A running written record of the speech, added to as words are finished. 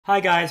Hi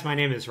guys, my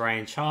name is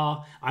Ryan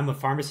Chaw. I'm a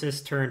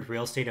pharmacist turned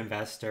real estate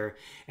investor,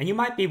 and you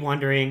might be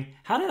wondering,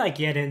 how did I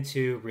get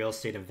into real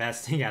estate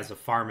investing as a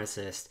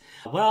pharmacist?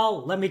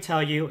 Well, let me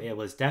tell you, it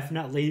was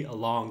definitely a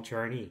long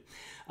journey.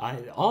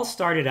 It all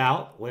started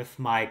out with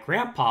my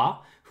grandpa,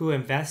 who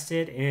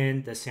invested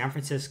in the San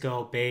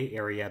Francisco Bay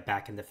Area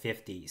back in the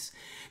 50s.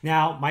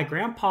 Now, my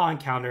grandpa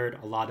encountered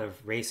a lot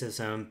of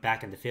racism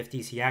back in the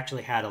 50s. He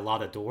actually had a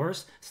lot of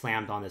doors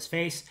slammed on his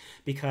face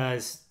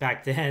because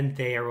back then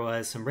there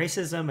was some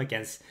racism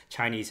against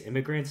Chinese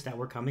immigrants that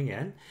were coming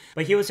in.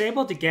 But he was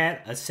able to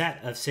get a set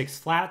of 6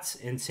 flats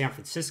in San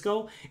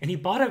Francisco, and he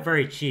bought it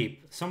very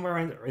cheap, somewhere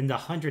in the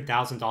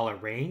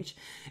 $100,000 range.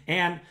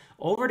 And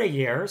over the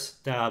years,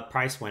 the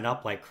price went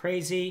up like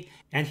crazy,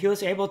 and he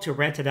was able to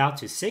rent it out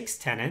to 6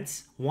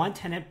 tenants, 1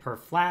 tenant per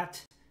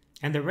flat.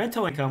 And the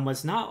rental income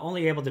was not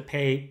only able to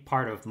pay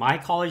part of my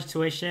college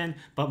tuition,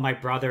 but my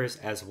brother's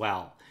as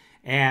well.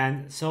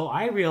 And so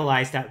I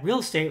realized that real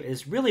estate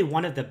is really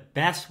one of the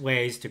best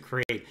ways to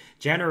create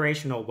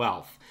generational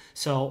wealth.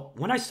 So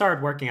when I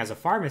started working as a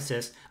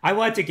pharmacist, I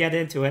wanted to get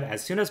into it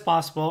as soon as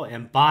possible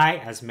and buy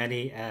as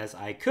many as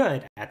I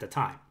could at the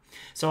time.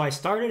 So I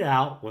started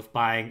out with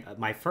buying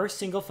my first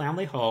single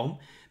family home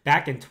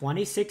back in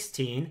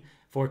 2016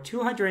 for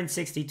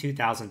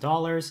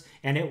 $262,000,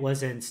 and it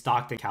was in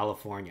Stockton,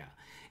 California.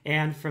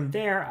 And from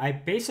there, I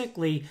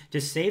basically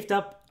just saved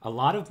up a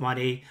lot of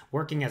money,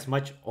 working as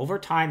much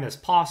overtime as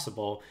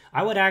possible.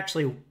 I would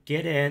actually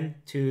get in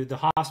to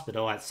the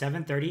hospital at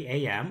 7:30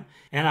 a.m.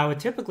 and I would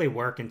typically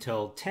work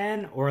until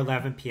 10 or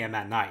 11 p.m.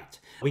 at night.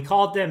 We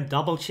called them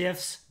double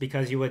shifts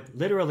because you would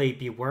literally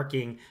be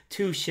working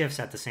 2 shifts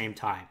at the same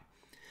time.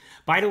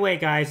 By the way,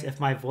 guys, if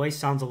my voice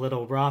sounds a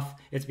little rough,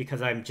 it's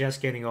because I'm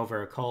just getting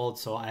over a cold,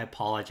 so I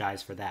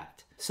apologize for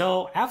that.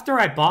 So after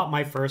I bought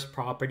my first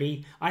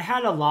property, I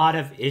had a lot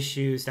of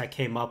issues that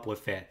came up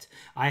with it.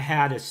 I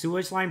had a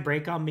sewage line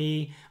break on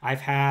me.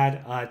 I've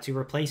had to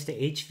replace the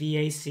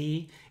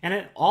HVAC.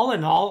 And all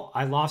in all,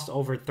 I lost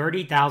over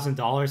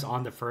 $30,000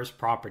 on the first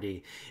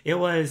property. It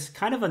was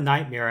kind of a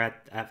nightmare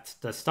at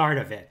the start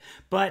of it.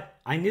 But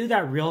I knew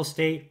that real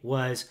estate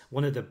was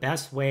one of the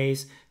best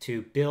ways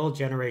to build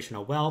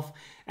generational wealth,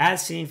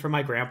 as seen from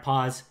my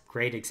grandpa's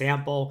great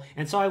example.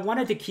 And so I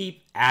wanted to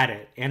keep at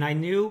it. And I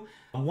knew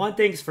one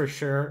thing's for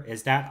sure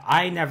is that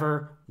I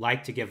never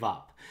like to give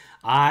up.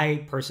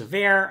 I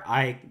persevere.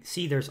 I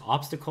see there's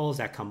obstacles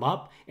that come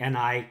up and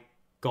I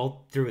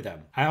go through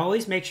them. I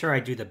always make sure I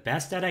do the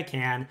best that I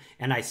can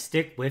and I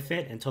stick with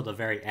it until the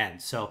very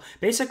end. So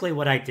basically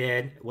what I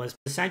did was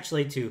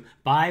essentially to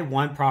buy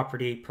one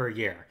property per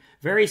year.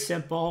 Very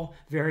simple,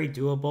 very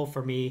doable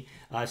for me,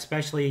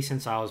 especially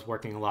since I was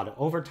working a lot of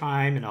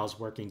overtime and I was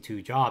working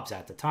 2 jobs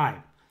at the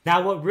time.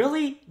 Now, what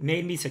really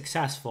made me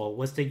successful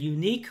was the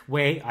unique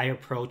way I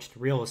approached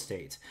real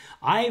estate.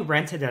 I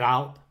rented it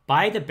out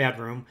by the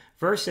bedroom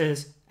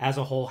versus as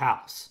a whole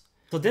house.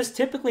 So this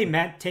typically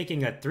meant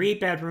taking a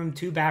 3-bedroom,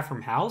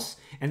 2-bathroom house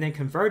and then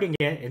converting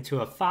it into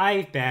a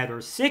 5-bed or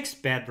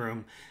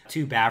 6-bedroom,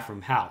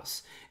 2-bathroom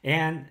house.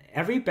 And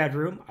every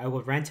bedroom I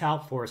would rent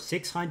out for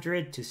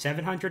 $600 to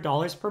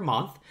 $700 per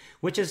month,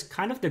 which is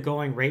kind of the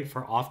going rate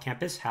for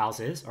off-campus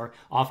houses or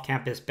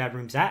off-campus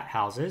bedrooms at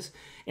houses.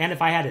 And if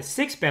I had a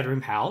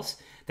 6-bedroom house,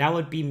 that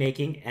would be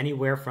making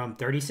anywhere from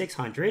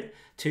 $3,600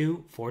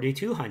 to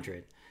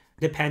 $4,200.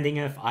 Depending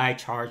if I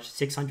charge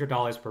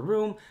 $600 per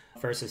room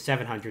versus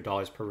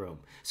 $700 per room.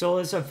 So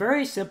it's a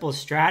very simple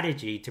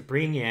strategy to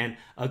bring in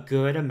a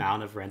good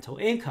amount of rental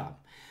income.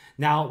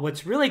 Now,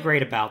 what's really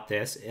great about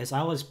this is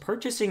I was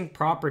purchasing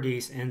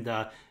properties in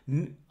the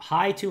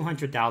high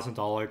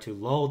 $200,000 to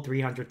low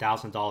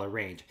 $300,000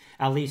 range,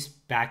 at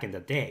least back in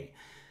the day.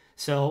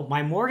 So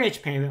my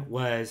mortgage payment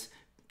was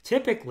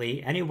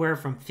typically anywhere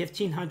from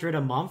 $1,500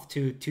 a month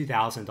to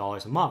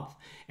 $2,000 a month.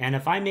 And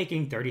if I'm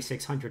making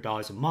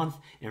 $3,600 a month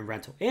in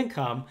rental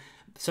income,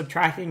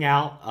 subtracting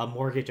out a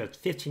mortgage of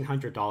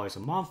 $1,500 a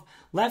month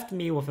left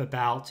me with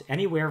about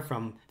anywhere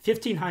from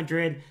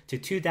 $1,500 to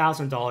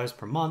 $2,000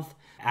 per month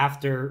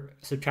after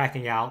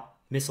subtracting out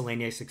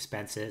miscellaneous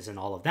expenses and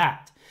all of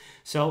that.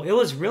 So it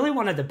was really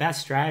one of the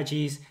best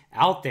strategies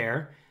out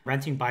there,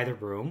 renting by the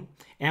room.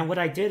 And what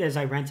I did is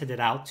I rented it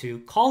out to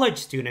college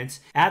students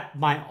at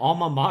my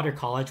alma mater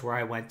college where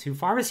I went to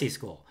pharmacy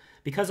school.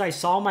 Because I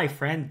saw my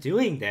friend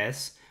doing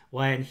this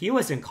when he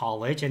was in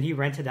college and he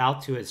rented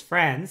out to his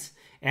friends.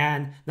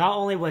 And not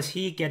only was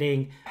he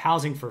getting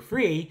housing for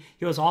free,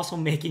 he was also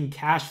making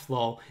cash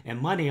flow and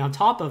money on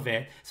top of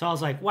it. So I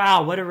was like,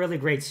 wow, what a really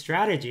great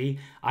strategy.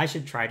 I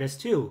should try this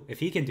too. If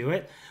he can do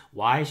it,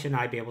 why shouldn't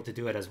I be able to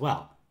do it as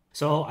well?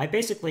 So I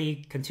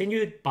basically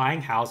continued buying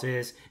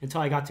houses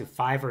until I got to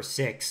 5 or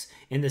 6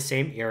 in the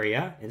same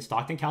area in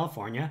Stockton,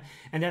 California.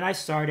 And then I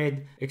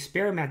started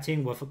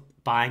experimenting with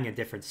buying in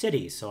different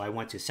cities. So I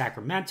went to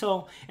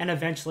Sacramento and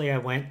eventually I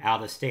went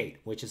out of state,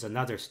 which is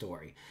another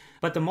story.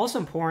 But the most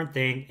important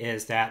thing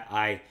is that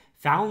I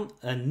found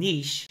a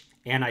niche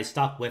and I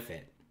stuck with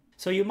it.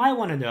 So you might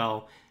want to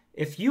know,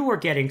 if you were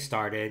getting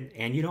started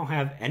and you don't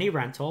have any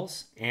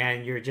rentals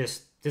and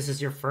this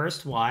is your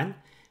first one,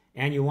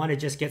 and you want to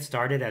just get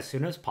started as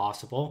soon as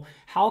possible,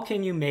 how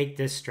can you make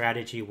this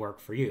strategy work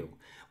for you?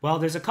 Well,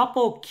 there's a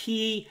couple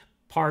key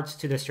parts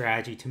to the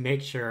strategy to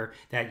make sure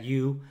that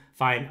you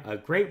find a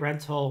great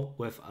rental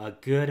with a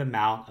good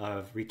amount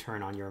of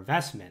return on your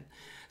investment.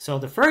 So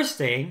the first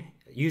thing,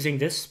 using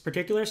this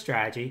particular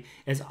strategy,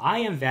 is I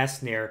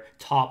invest near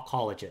top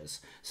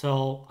colleges.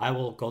 So I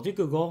will go to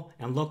Google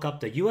and look up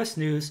the US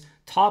News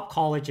top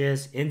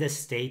colleges in the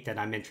state that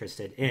I'm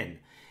interested in.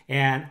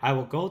 And I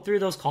will go through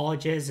those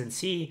colleges and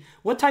see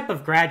what type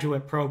of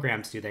graduate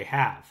programs do they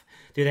have.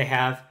 Do they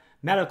have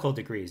medical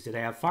degrees? Do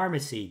they have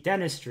pharmacy,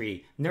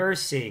 dentistry,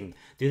 nursing?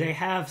 Do they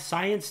have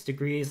science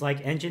degrees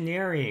like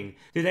engineering?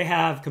 Do they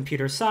have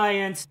computer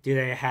science? Do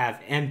they have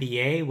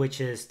MBA,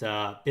 which is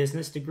the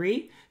business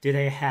degree? Do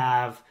they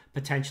have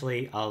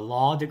potentially a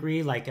law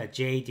degree like a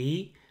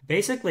JD?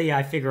 Basically,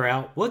 I figure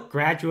out what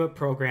graduate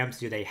programs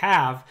do they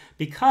have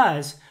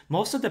because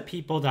most of the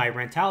people that I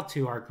rent out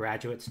to are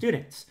graduate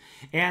students.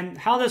 And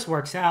how this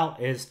works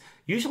out is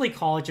usually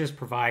colleges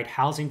provide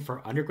housing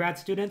for undergrad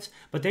students,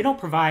 but they don't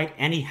provide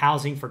any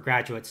housing for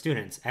graduate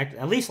students.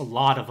 At least a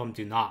lot of them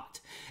do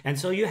not. And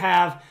so you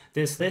have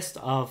this list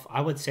of,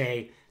 I would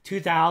say,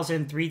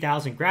 2,000,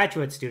 3,000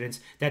 graduate students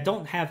that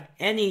don't have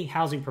any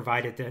housing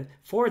provided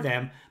for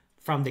them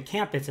from the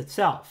campus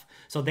itself.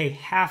 So they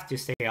have to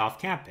stay off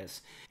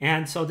campus.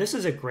 And so this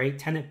is a great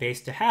tenant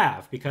base to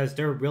have because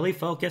they're really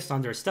focused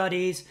on their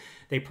studies.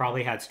 They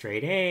probably had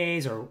straight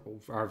A's or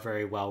are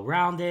very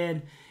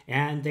well-rounded,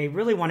 and they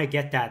really want to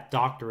get that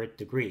doctorate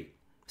degree.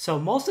 So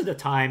most of the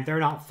time, they're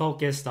not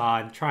focused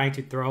on trying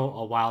to throw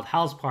a wild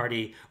house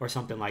party or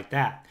something like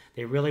that.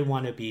 They really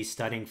want to be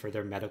studying for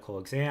their medical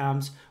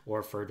exams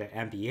or for the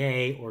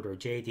MBA or their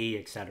JD,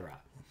 etc.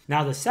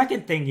 Now, the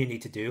second thing you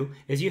need to do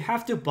is you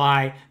have to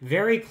buy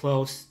very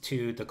close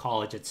to the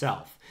college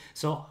itself.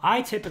 So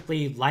I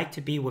typically like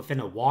to be within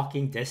a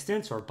walking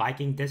distance or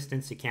biking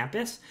distance to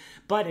campus.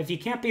 But if you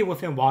can't be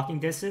within walking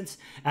distance,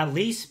 at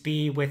least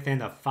be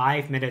within a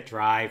 5-minute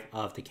drive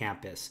of the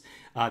campus.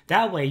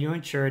 That way you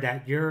ensure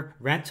that your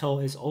rental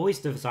is always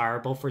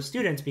desirable for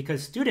students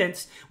because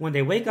students, when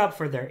they wake up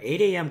for their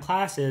 8 a.m.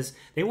 classes,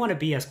 they want to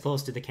be as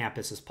close to the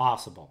campus as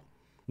possible.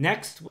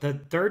 Next, the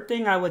third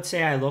thing I would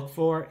say I look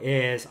for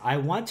is I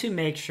want to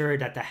make sure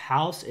that the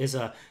house is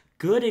a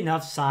good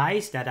enough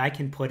size that I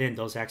can put in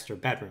those extra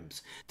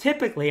bedrooms.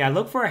 Typically, I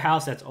look for a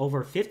house that's over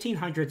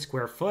 1,500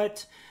 square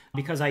foot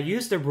because I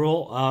use the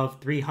rule of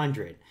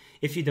 300.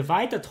 If you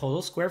divide the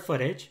total square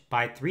footage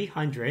by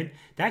 300,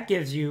 that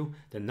gives you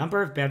the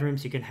number of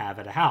bedrooms you can have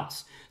at a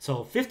house. So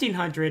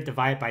 1,500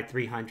 divided by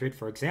 300,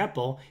 for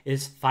example,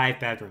 is 5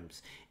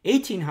 bedrooms.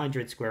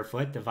 1,800 square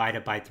foot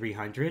divided by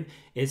 300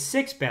 is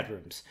 6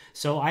 bedrooms.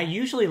 So I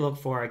usually look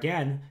for,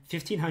 again,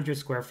 1,500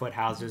 square foot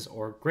houses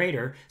or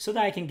greater so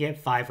that I can get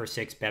 5 or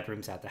 6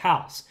 bedrooms at the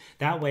house.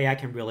 That way I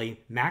can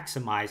really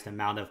maximize the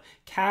amount of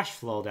cash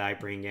flow that I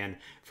bring in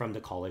from the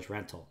college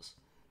rentals.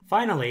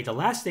 Finally, the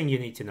last thing you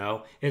need to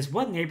know is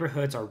what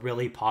neighborhoods are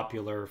really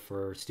popular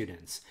for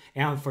students.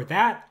 And for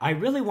that, I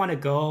really want to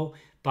go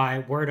by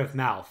word of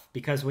mouth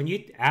because when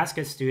you ask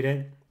a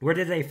student where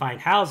did they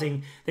find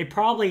housing, they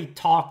probably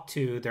talk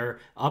to their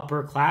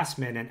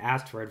upperclassmen and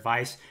ask for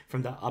advice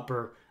from the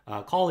upper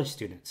college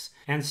students.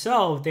 And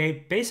so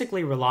they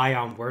basically rely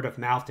on word of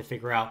mouth to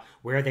figure out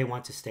where they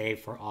want to stay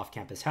for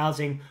off-campus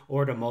housing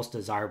or the most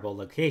desirable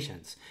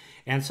locations.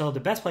 And so the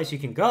best place you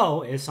can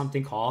go is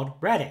something called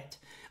Reddit.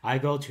 I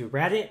go to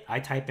Reddit, I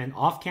type in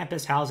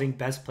off-campus housing,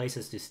 best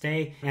places to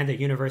stay, and the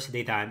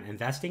university that I'm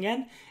investing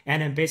in,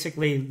 and then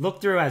basically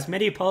look through as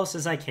many posts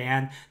as I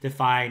can to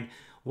find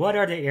what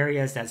are the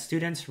areas that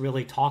students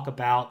really talk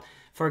about.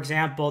 For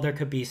example, there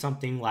could be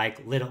something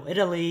like Little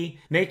Italy.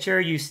 Make sure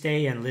you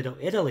stay in Little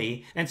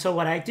Italy. And so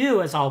what I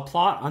do is I'll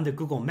plot on the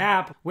Google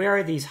map where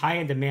are these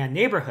high-in-demand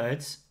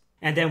neighborhoods,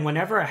 and then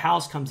whenever a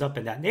house comes up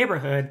in that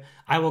neighborhood,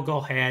 I will go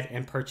ahead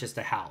and purchase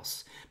the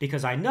house.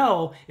 Because I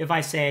know if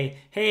I say,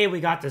 hey, we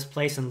got this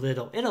place in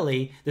Little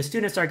Italy, the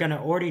students are going to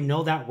already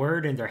know that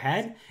word in their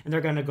head. And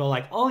they're going to go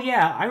like, oh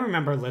yeah, I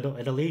remember Little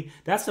Italy.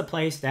 That's the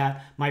place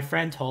that my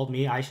friend told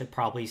me I should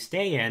probably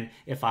stay in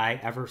if I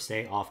ever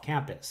stay off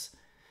campus.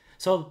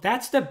 So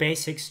that's the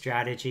basic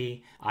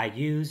strategy I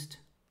used.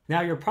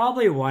 Now you're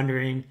probably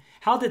wondering,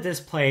 how did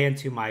this play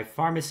into my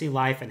pharmacy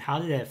life and how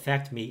did it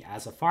affect me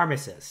as a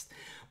pharmacist?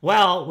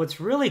 Well,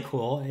 what's really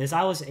cool is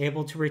I was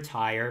able to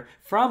retire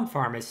from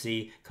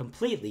pharmacy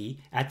completely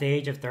at the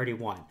age of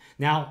 31.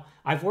 Now,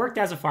 I've worked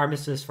as a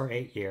pharmacist for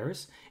 8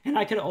 years, and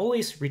I could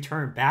always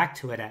return back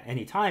to it at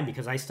any time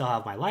because I still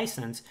have my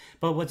license.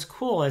 But what's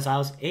cool is I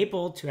was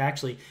able to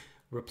actually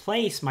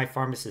replace my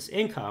pharmacist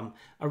income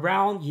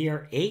around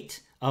year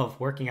 8 of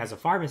working as a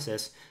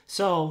pharmacist.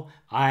 So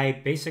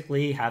I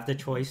basically have the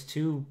choice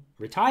to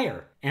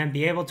retire and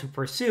be able to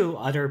pursue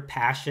other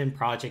passion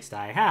projects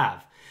that I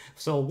have.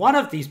 So one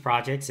of these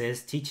projects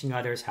is teaching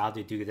others how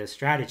to do this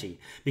strategy.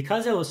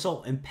 Because it was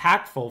so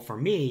impactful for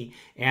me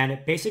and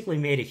it basically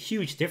made a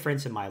huge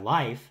difference in my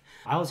life,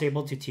 I was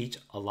able to teach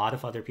a lot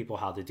of other people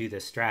how to do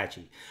this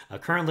strategy.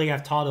 Currently,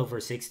 I've taught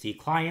over 60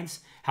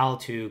 clients how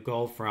to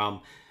go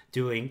from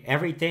doing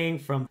everything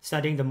from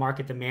studying the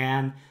market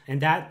demand.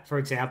 And that, for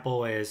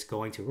example, is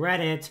going to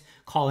Reddit,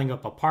 calling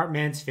up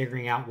apartments,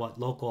 figuring out what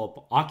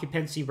local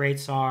occupancy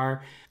rates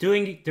are,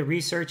 doing the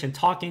research and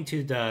talking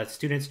to the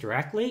students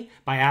directly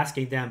by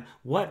asking them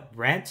what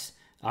rents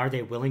are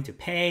they willing to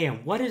pay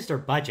and what is their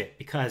budget,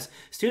 because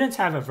students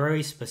have a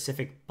very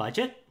specific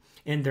budget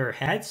in their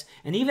heads.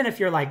 And even if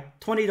you're like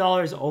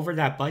 $20 over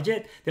that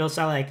budget, they'll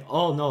say like,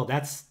 oh no,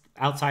 that's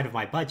outside of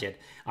my budget.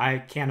 I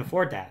can't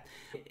afford that.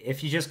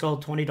 If you just go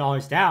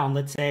 $20 down,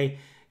 let's say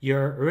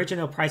your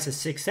original price is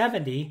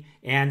 $670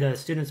 and the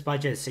student's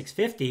budget is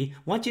 $650.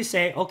 Once you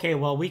say, okay,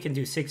 well, we can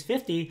do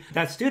 $650,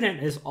 that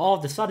student is all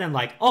of a sudden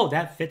like, oh,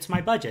 that fits my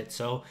budget.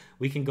 So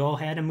we can go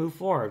ahead and move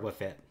forward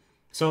with it.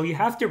 So you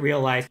have to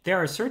realize there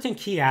are certain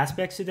key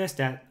aspects to this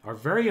that are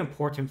very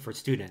important for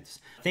students.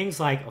 Things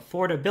like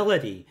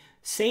affordability,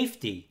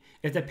 safety.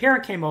 If the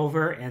parent came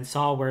over and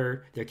saw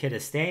where their kid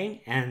is staying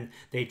and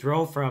they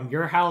drove from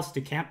your house to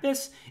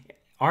campus,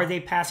 are they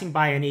passing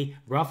by any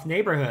rough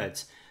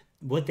neighborhoods?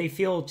 Would they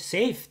feel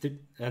safe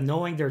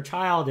knowing their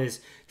child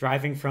is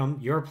driving from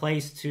your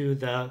place to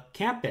the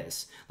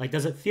campus? Like,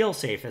 does it feel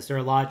safe? Is there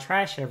a lot of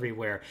trash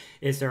everywhere?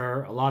 Is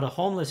there a lot of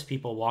homeless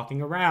people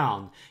walking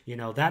around? You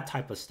know, that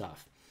type of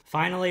stuff.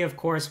 Finally, of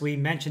course, we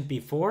mentioned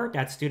before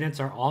that students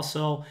are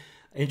also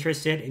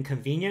interested in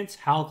convenience.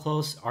 How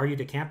close are you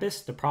to campus?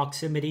 The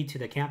proximity to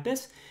the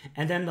campus.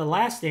 And then the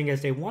last thing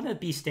is they want to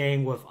be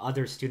staying with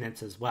other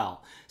students as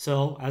well.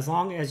 So as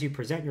long as you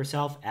present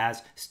yourself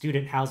as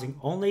student housing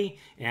only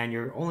and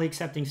you're only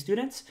accepting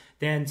students,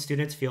 then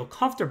students feel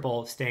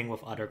comfortable staying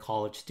with other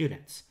college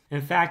students.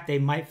 In fact, they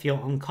might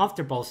feel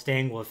uncomfortable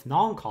staying with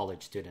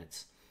non-college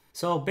students.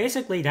 So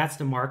basically that's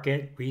the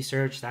market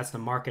research, that's the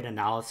market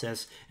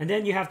analysis. And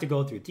then you have to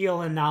go through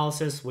deal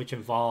analysis, which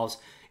involves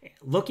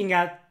looking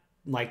at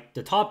like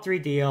the top 3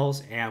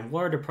 deals and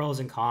what are the pros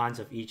and cons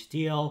of each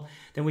deal.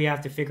 Then we have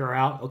to figure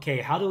out,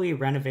 okay, how do we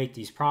renovate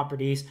these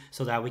properties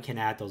so that we can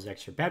add those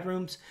extra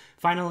bedrooms?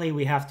 Finally,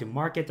 we have to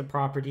market the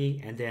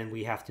property, and then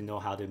we have to know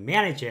how to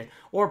manage it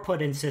or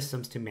put in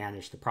systems to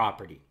manage the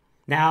property.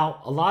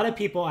 Now, a lot of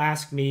people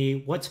ask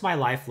me, what's my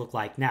life look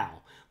like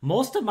now?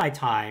 Most of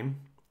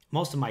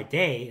my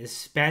day is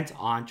spent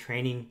on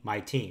training my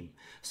team.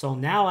 So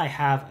now I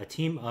have a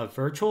team of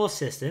virtual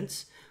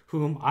assistants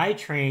whom I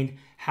trained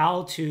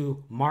how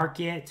to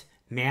market,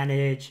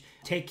 manage,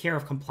 take care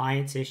of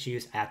compliance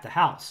issues at the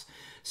house.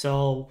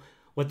 So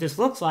what this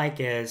looks like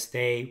is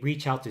they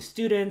reach out to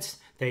students,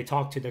 they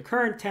talk to the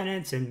current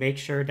tenants and make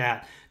sure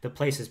that the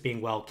place is being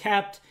well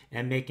kept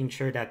and making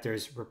sure that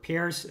there's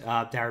repairs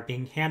that are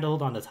being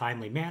handled on a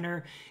timely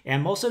manner.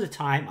 And most of the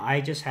time,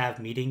 I just have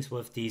meetings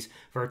with these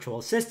virtual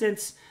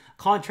assistants,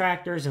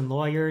 contractors, and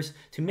lawyers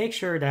to make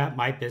sure that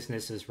my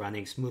business is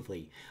running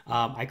smoothly.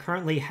 I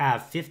currently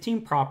have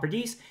 15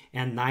 properties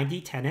and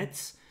 90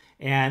 tenants,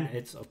 and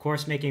it's of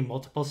course making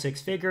multiple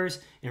 6 figures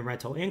in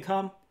rental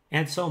income.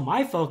 And so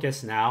my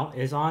focus now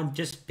is on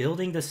just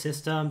building the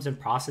systems and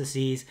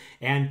processes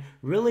and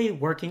really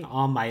working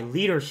on my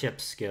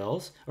leadership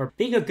skills or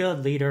being a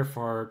good leader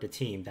for the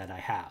team that I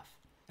have.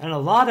 And a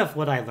lot of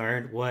what I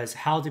learned was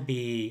how to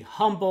be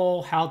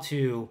humble, how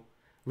to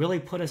really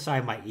put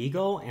aside my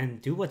ego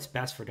and do what's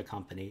best for the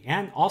company,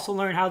 and also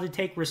learn how to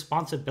take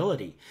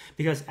responsibility.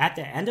 Because at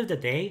the end of the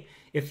day,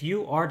 if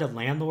you are the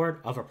landlord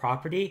of a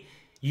property,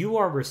 you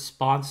are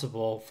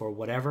responsible for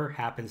whatever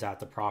happens at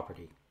the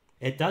property.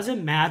 It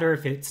doesn't matter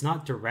if it's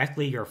not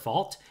directly your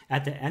fault.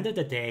 At the end of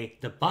the day,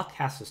 the buck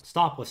has to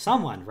stop with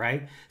someone,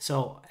 right?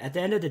 So at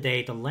the end of the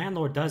day, the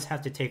landlord does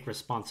have to take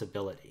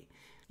responsibility.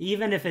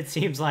 Even if it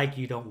seems like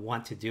you don't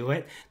want to do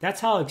it,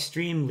 that's how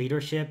extreme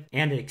leadership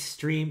and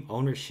extreme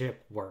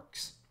ownership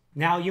works.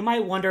 Now, you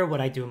might wonder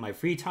what I do in my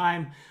free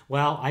time.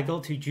 Well, I go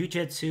to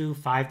jiu-jitsu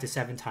 5 to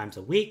 7 times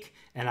a week,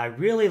 and I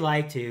really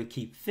like to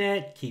keep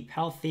fit, keep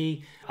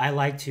healthy. I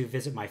like to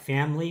visit my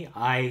family.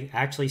 I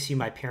actually see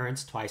my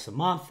parents twice a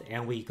month,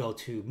 and we go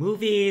to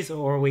movies,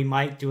 or we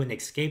might do an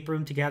escape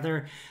room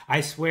together.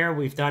 I swear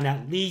we've done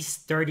at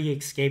least 30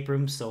 escape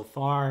rooms so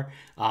far.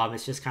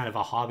 It's just kind of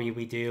a hobby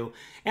we do.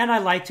 And I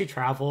like to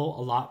travel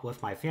a lot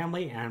with my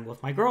family and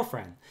with my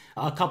girlfriend.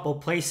 A couple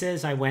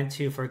places I went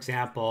to, for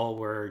example,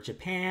 were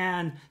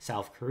Japan,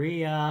 South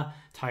Korea,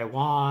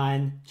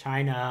 Taiwan,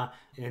 China,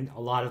 and a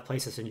lot of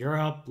places in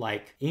Europe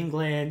like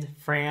England,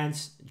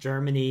 France,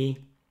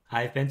 Germany.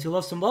 I've been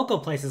to some local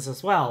places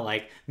as well,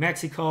 like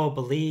Mexico,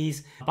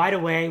 Belize. By the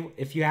way,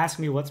 if you ask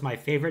me what's my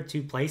favorite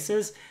 2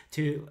 places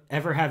to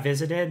ever have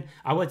visited,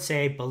 I would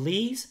say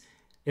Belize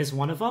is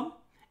one of them,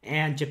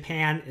 and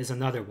Japan is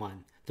another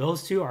one.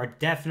 Those 2 are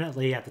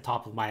definitely at the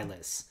top of my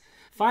list.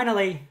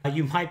 Finally,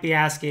 you might be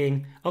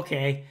asking,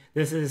 okay,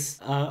 this is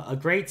a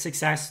great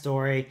success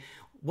story.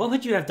 What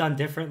would you have done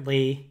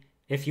differently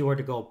if you were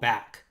to go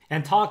back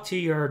and talk to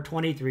your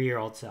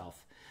 23-year-old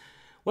self?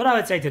 What I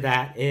would say to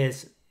that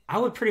is I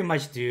would pretty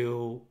much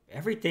do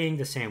everything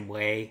the same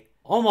way,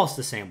 almost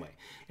the same way.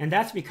 And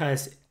that's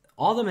because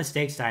all the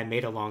mistakes that I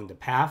made along the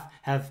path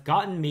have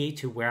gotten me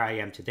to where I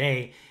am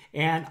today.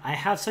 And I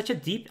have such a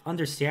deep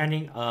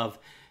understanding of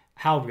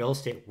how real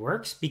estate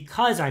works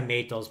because I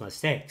made those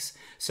mistakes.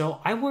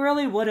 So I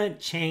really wouldn't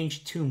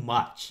change too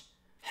much.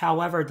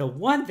 However, the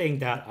one thing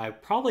that I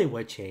probably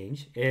would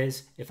change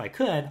is, if I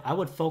could, I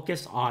would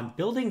focus on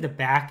building the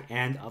back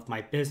end of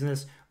my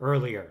business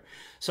earlier.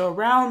 So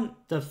around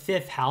the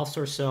fifth house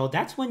or so,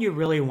 that's when you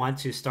really want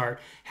to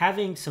start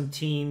having some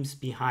teams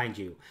behind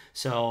you.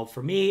 So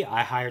for me,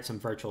 I hired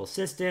some virtual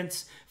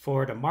assistants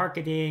for the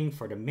marketing,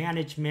 for the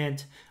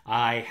management.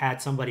 I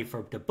had somebody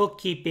for the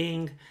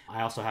bookkeeping.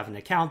 I also have an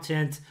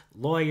accountant,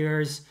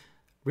 lawyers,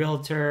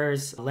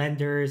 realtors,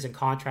 lenders, and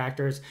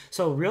contractors.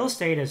 So real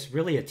estate is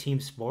really a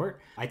team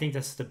sport. I think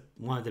that's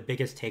one of the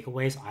biggest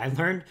takeaways I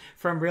learned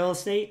from real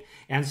estate.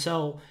 And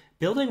so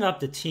building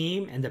up the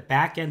team and the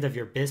back end of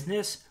your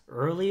business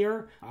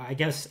earlier, I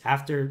guess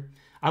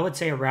I would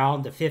say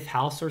around the fifth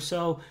house or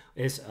so,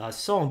 is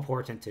so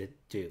important to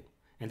do.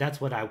 And that's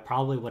what I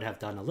probably would have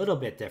done a little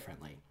bit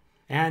differently.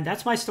 And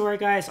that's my story,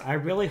 guys. I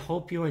really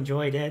hope you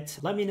enjoyed it.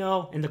 Let me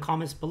know in the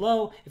comments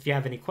below if you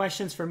have any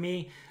questions for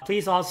me.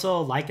 Please also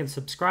like and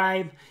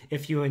subscribe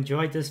if you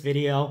enjoyed this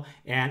video.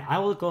 And I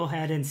will go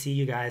ahead and see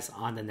you guys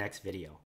on the next video.